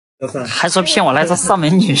还说骗我来这上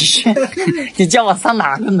门女婿，你叫我上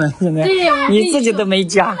哪个门？现在你自己都没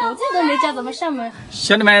加，我自己都没加，怎么上门？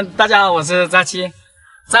兄弟们，大家好，我是渣七，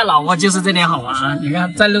在老挝就是这点好玩啊！你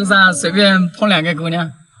看，在路上随便碰两个姑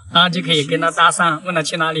娘啊，就可以跟她搭讪，问她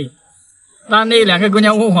去哪里。当那两个姑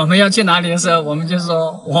娘问我们要去哪里的时候，我们就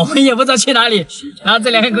说我们也不知道去哪里。然后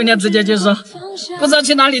这两个姑娘直接就说不知道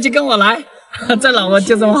去哪里就跟我来。在老挝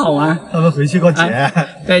就这么好玩，他们回去过节。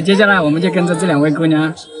对，接下来我们就跟着这两位姑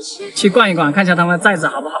娘去逛一逛，看一下她们寨子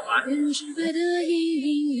好不好玩。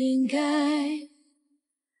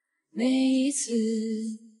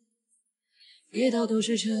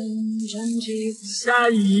下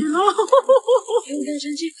雨了，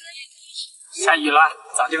下雨了，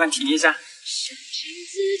找地方停一下。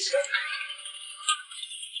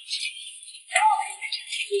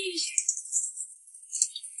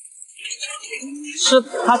是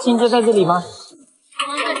他亲就在这里吗？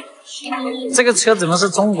这个车怎么是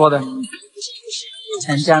中国的？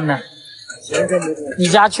钱江的。你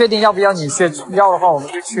家确定要不要女婿？要的话我们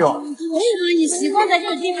就去哦。没有啊，你习惯在这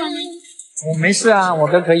个地方呢。我没事啊，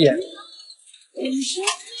我都可以。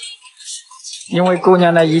因为姑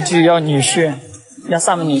娘的一句要女婿，要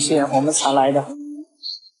上门女婿，我们才来的。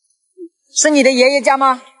是你的爷爷家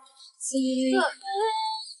吗？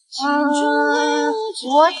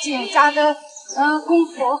我姐家的公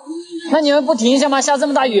婆。那你们不停一下吗？下这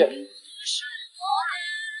么大雨。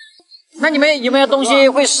那你们有没有东西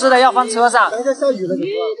会湿的要放车上？现在下雨了，雨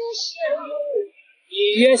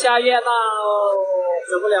越下越大哦，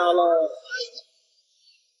走不了了。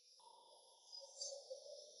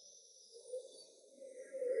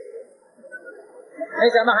没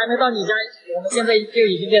想到还没到你家，我们现在就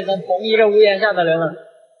已经变成同一个屋檐下的人了。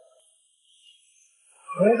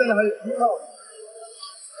我们这里还有1号。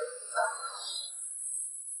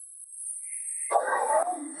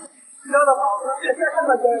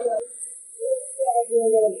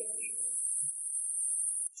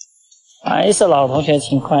还是老同学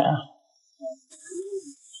勤快啊！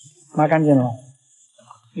抹干净了。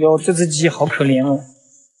哟，这只鸡好可怜哦，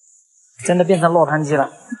真的变成落汤鸡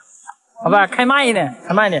了。好吧，开慢一点，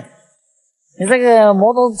开慢一点。你这个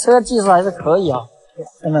摩托车技术还是可以啊，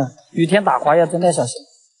真的。雨天打滑要真的小心。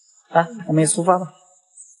来，我们也出发吧。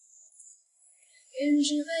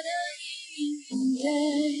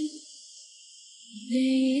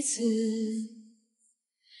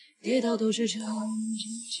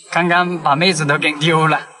刚刚把妹子都给丢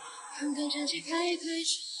了。啊，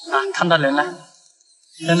看到人了，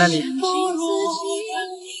在那里。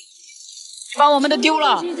把我们都丢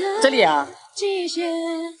了。这里啊，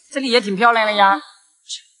这里也挺漂亮的呀。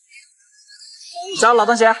找老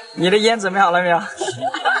同学，你的烟准备好了没有？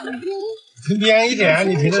边一点，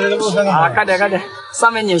你停在这个路上干嘛？啊，快点快点，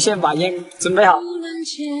上面女性把烟准备好。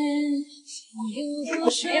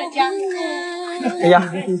哎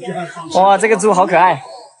呀，哇，这个猪好可爱。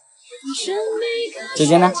姐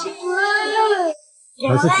姐呢？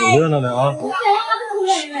还是挺热闹的啊。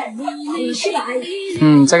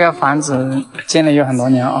这个房子建了有很多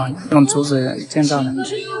年啊，用竹子建造的。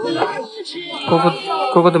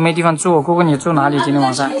姑姑都没地方住，姑姑你住哪里？今天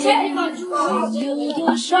晚上？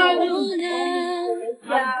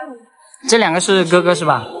这两个是哥哥是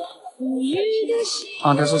吧？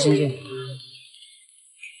啊，都是亲戚。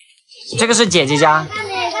这个是姐姐家，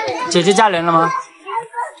姐姐嫁人了吗？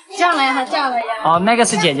嫁了呀，她嫁了呀。哦，那个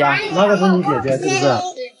是姐姐，那个是你姐姐是不是？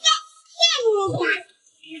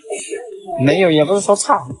没有，也不是说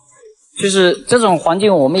差，就是这种环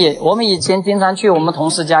境，我们以前经常去我们同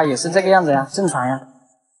事家也是这个样子呀，正常呀。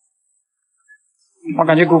我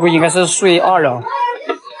感觉姑姑应该是睡2楼。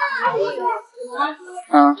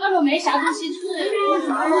2楼没啥东西吃。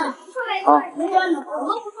好。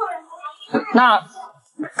那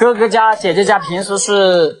哥哥家、姐姐家平时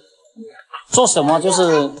是做什么？就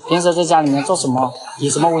是平时在家里面做什么？以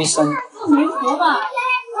什么为生？做农活吧。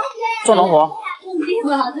做农活。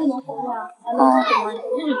做农活呀。还能做什么？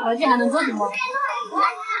这种条件还能做什么？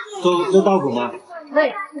做稻谷吗？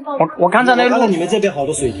对。我看到那个你们这边好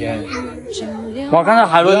多水田。我看到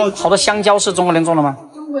好多香蕉是中国人种的吗？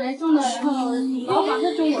中国人种的，然后老挝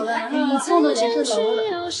是中国的，然后种的也是老挝的。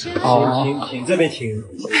哦。挺这边挺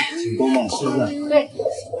多嘛，是不是？对，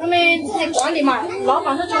他们在管理嘛，老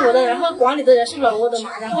挝是中国的，然后管理的人是老挝的嘛，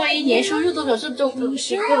然后一年收入多少是给老挝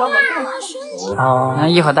种。哦，那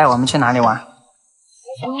一会儿带我们去哪里玩？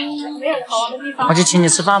没有好玩的地方。我就请你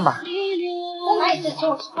吃饭吧。哪里请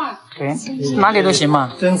我吃饭？对，哪里都行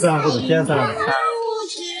嘛。真山或者天山。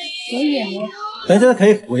有远吗？但是可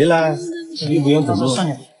以回来，又不用走路。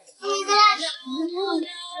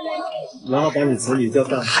然后把你子女叫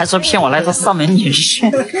上。还说骗我来做上门女婿，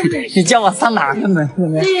你叫我上哪个门？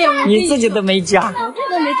对，你自己都没加，我这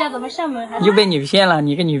都没加，怎么上门？又被你骗了，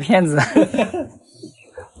你个女骗子！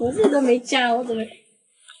我自己都没加，我怎么？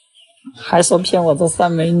还说骗我做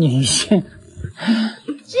上门女婿，是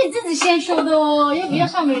你自己先说的哦，要不要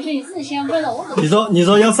上门是你自己先问的，我怎么？你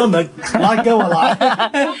说要上门，来跟我来。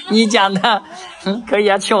你讲的，可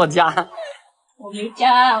以啊，去我家。我没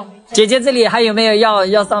加，姐姐这里还有没有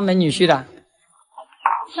要上门女婿的？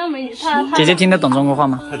上门他姐姐听得懂中国话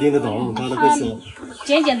吗？他听得懂，他都会说。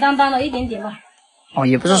简简单单的一点点吧。哦，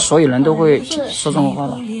也不是所有人都会说中国话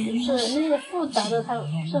吧？是那个复杂的，他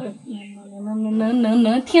是很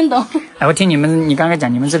能听懂。哎，我听你刚才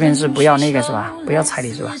讲，你们这边是不要那个是吧？不要彩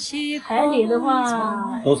礼是吧？彩礼的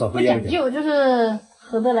话，多少会要一点。讲究就是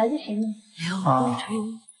合得来就行了。哦，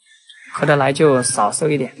合得来就少收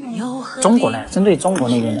一点。中国呢，针对中国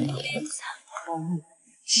那边的。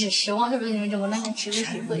是失望是不是？你们中国那边娶个媳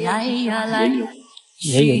妇也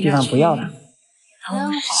有地方不要的。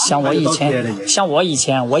像我以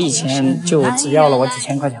前就只要了我几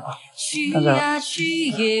千块钱吧，但是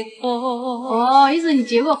哦，意思你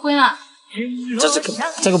结过婚了？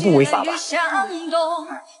这个不违法吧？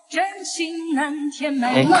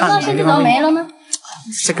哎，看这个地方没了呢？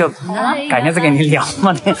这个改天再跟你聊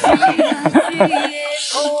嘛。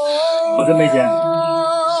我真没结。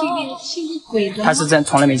他是真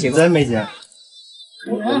从来没结过，真没结，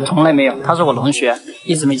从来没有。他是我同学，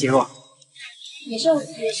一直没结过。也是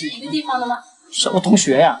一个地方的吗？是我同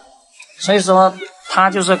学呀，所以说他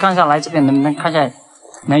就是看下来这边能不能看下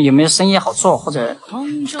有没有生意好做，或者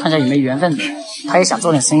看下有没有缘分。他也想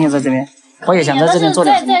做点生意在这边，我也想在这边做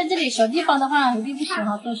点生意。在这里小地方的话，肯定不喜欢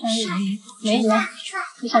做生意。没人，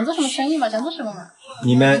你想做什么生意嘛？想做什么嘛？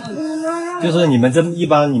你们就是你们一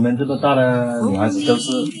般你们这么大的女孩子都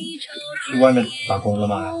是去外面打工了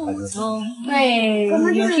吗？还是？对，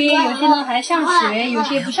有些人还上学，有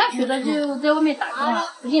些不上学的就在外面打工了，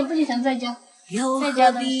不经常在家，在家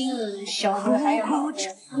的是小的还有老的。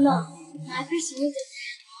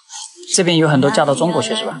这边有很多嫁到中国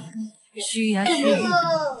去是吧？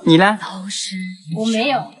你呢？我没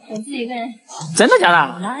有，我自己一个人。真的假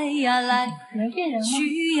的？能骗人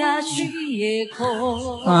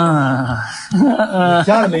吗？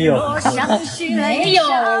嫁了没有？没有。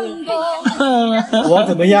我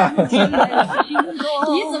怎么样？你怎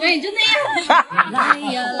么你就那样？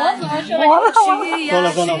我怎么说？说了。我怎么跟你说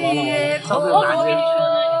呢？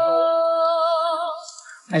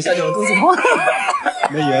哎，小姐，我肚子痛。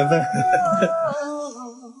没缘分。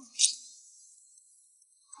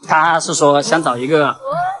他是说想找一个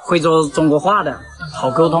会说中国话的，好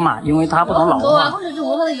沟通嘛，因为他不懂老挝话。或者中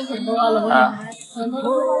国话的有很多啊，很多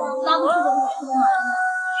大多数都是普通话。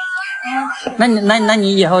那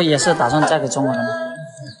你以后也是打算嫁给中国人吗？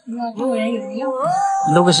有人要。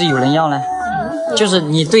如果是有人要呢？就是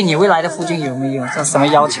你对你未来的夫君有没有这什么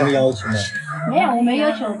要求？没有，我没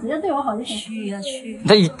要求，只要对我好就行。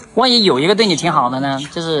那万一有一个对你挺好的呢？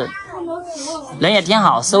就是人也挺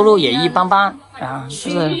好，收入也一般般啊，就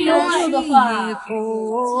是。收入的话，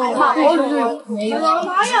没有。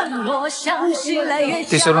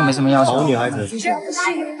对收入没什么要求。好女孩子。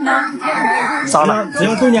糟了，只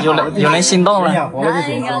要对你好，有人心动了。活了就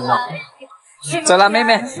行，是不是？走了，妹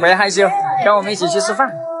妹，不要害羞，跟我们一起去吃饭。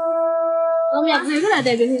我们俩只有一个来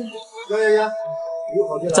带给你。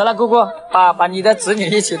走了，姑姑，把你的子女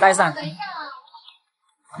一起带上。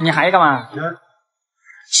你还干嘛？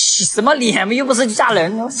洗什么脸？又不是嫁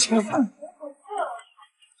人，我吃个饭。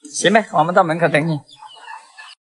行呗，我们到门口等你。